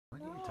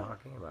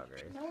talking about,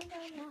 Grace? No. I can't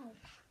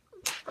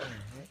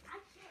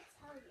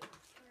tell you,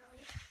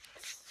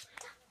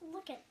 really.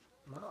 Look at.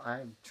 Well,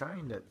 I'm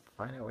trying to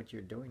find out what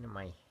you're doing to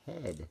my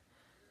head.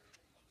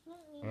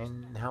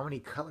 And how many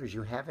colors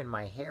you have in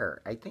my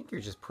hair. I think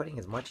you're just putting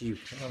as much as you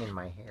can in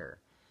my hair.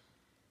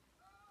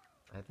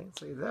 I think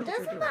so.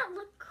 Doesn't that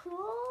look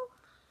cool?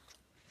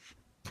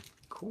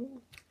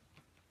 Cool?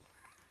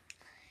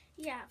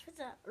 Yeah, for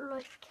the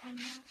look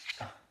camera.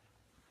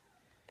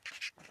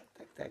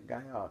 Take that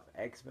guy off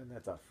X-Men.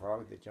 That's a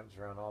frog that jumps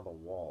around all the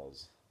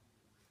walls.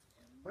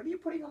 What are you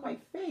putting on my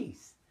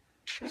face?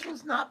 This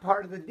was not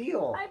part of the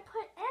deal. I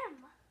put M.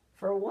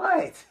 For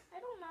what? I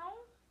don't know.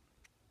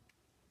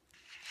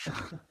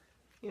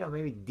 You know,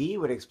 maybe D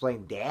would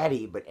explain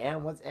daddy, but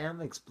M, what's M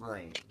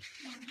explain?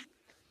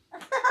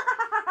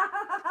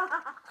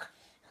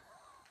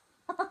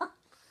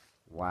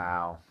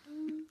 Wow.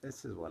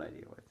 This is what I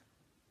deal with.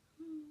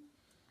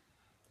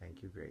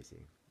 Thank you,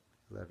 Gracie.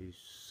 I love you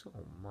so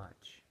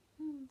much.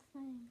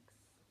 Thanks.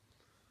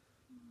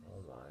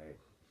 Oh my.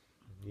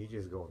 You're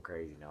just going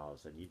crazy now all of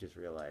a sudden. You just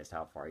realized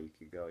how far you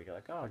could go. You're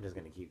like, oh, I'm just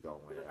going to keep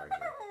going with it, aren't you?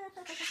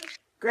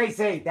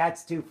 Gracie,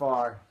 that's too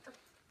far.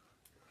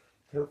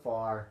 Too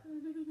far.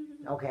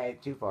 Okay,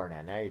 too far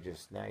now. Now you're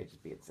just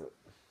being silly.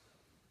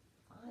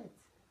 What?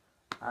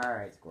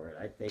 Alright, Squirt.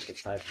 I think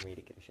it's time for me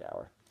to get a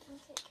shower.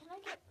 Okay, can I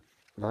get...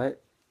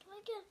 What? Can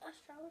I get a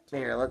shower too?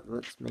 Here,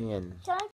 let's me in. Can I